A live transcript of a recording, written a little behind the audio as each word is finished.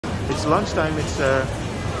It's lunchtime, it's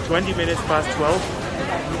 20 minutes past 12,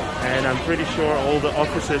 and I'm pretty sure all the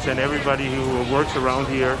officers and everybody who works around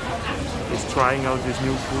here is trying out this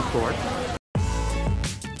new food court.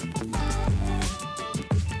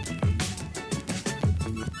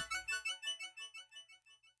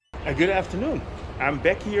 Good afternoon. I'm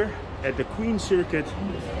back here at the Sirikit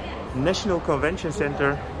National Convention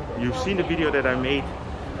Center. You've seen the video that I made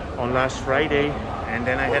on last Friday, and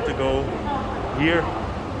then I had to go here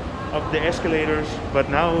up the escalators, but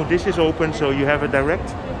now this is open, so you have a direct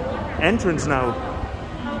entrance now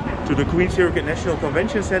to the Sirikit National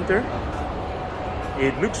Convention Center.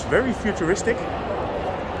 It looks very futuristic.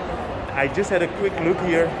 I just had a quick look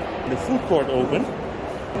here. The food court open.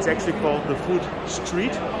 It's actually called the Food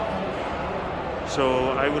Street.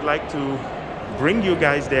 So I would like to bring you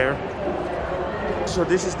guys there. So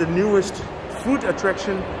this is the newest food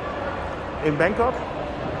attraction in Bangkok.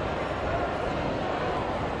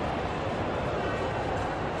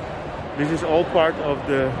 This is all part of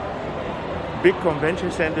the big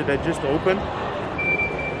convention center that just opened.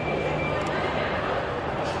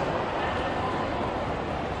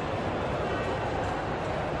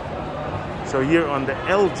 So here on the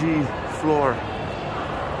LG floor,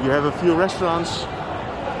 you have a few restaurants.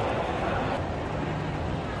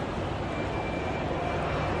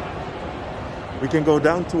 We can go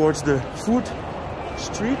down towards the food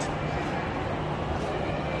street.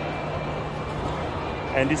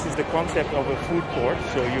 And this is the concept of a food court.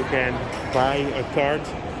 So you can buy a card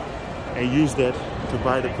and use that to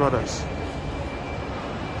buy the products.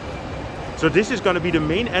 So this is going to be the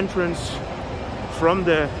main entrance from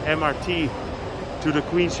the MRT to the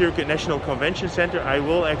Sirikit National Convention Center. I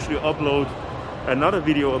will actually upload another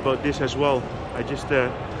video about this as well. I just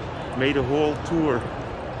made a whole tour.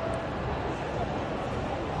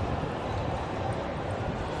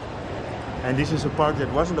 And this is a part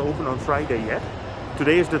that wasn't open on Friday yet.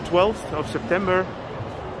 Today is the 12th of September,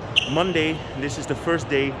 Monday. This is the first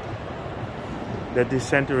day that this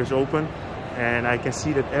center is open, and I can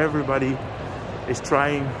see that everybody is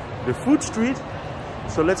trying the food street.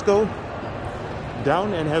 So let's go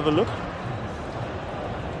down and have a look.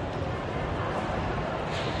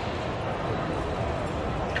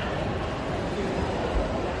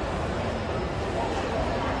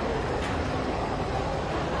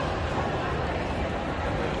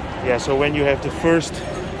 Yeah, so when you have the first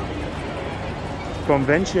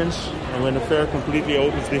conventions and when the fair completely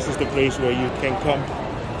opens, this is the place where you can come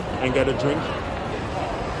and get a drink.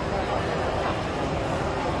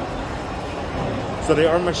 So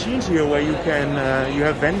there are machines here where you can, you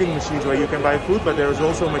have vending machines where you can buy food, but there's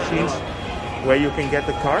also machines where you can get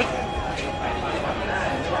the card.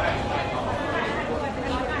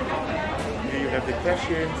 Here you have the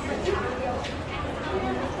cashier.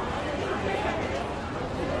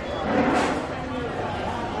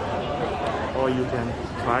 Or you can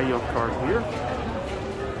buy your card here.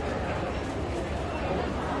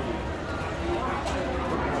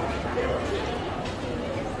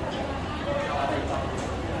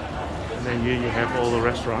 And then here you have all the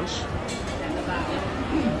restaurants.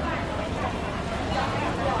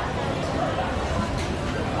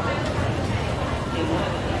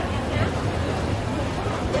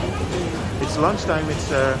 It's lunchtime, it's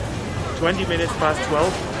 20 minutes past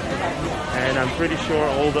 12. And I'm pretty sure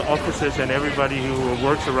all the officers and everybody who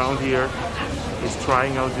works around here is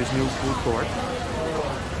trying out this new food court.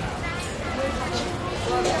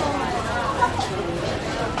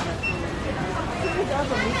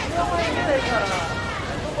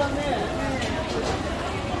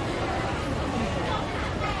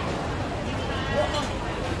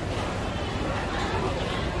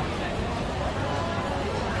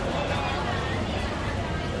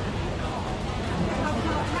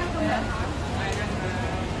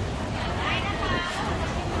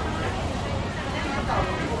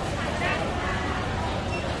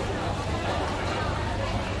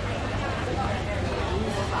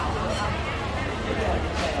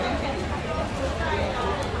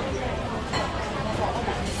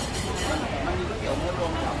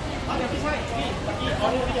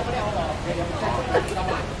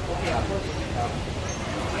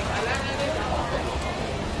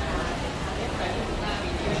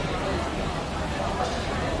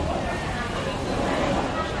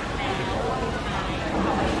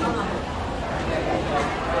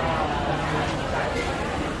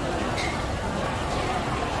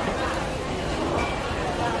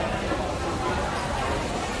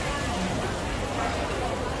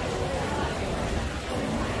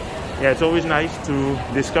 Yeah, it's always nice to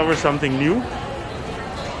discover something new.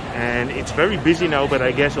 And it's very busy now, but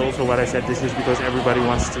I guess also what I said, this is because everybody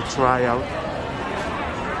wants to try out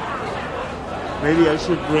Maybe I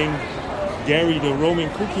should bring Gary the roaming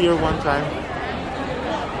cook here one time.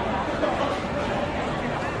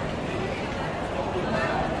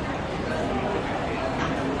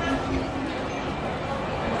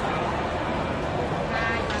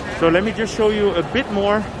 So let me just show you a bit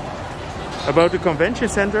more about the convention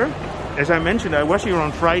center. As I mentioned, I was here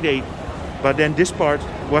on Friday, but then this part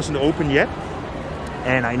wasn't open yet.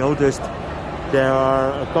 And I noticed there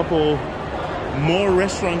are a couple more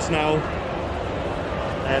restaurants now.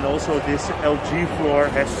 And also this LG floor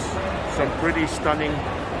has some pretty stunning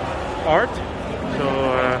art. So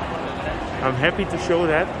I'm happy to show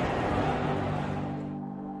that.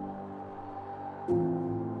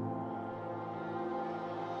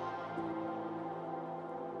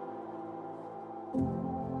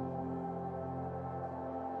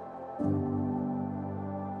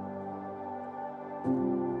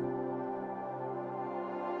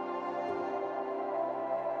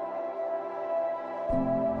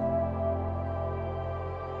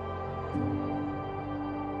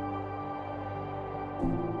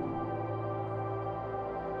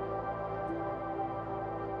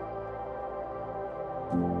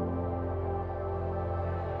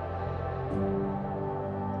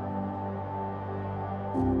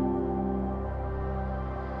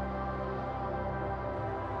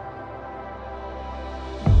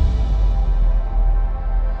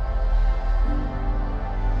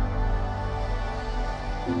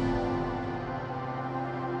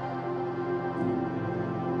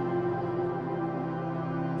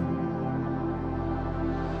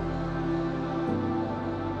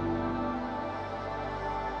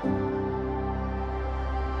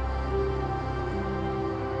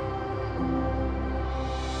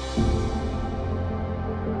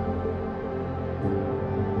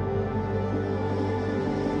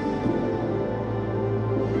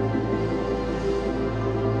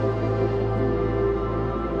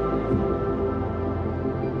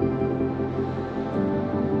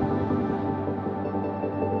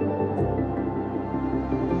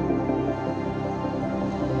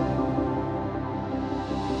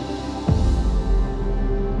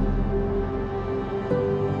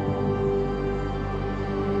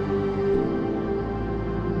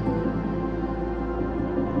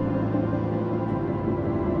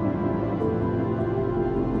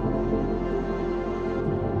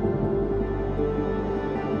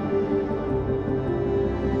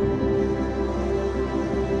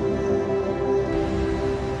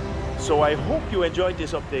 So I hope you enjoyed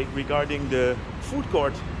this update regarding the food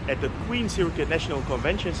court at the Sirikit National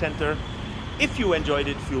Convention Center. If you enjoyed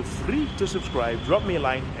it, feel free to subscribe, drop me a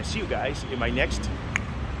line, and see you guys in my next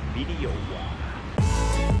video.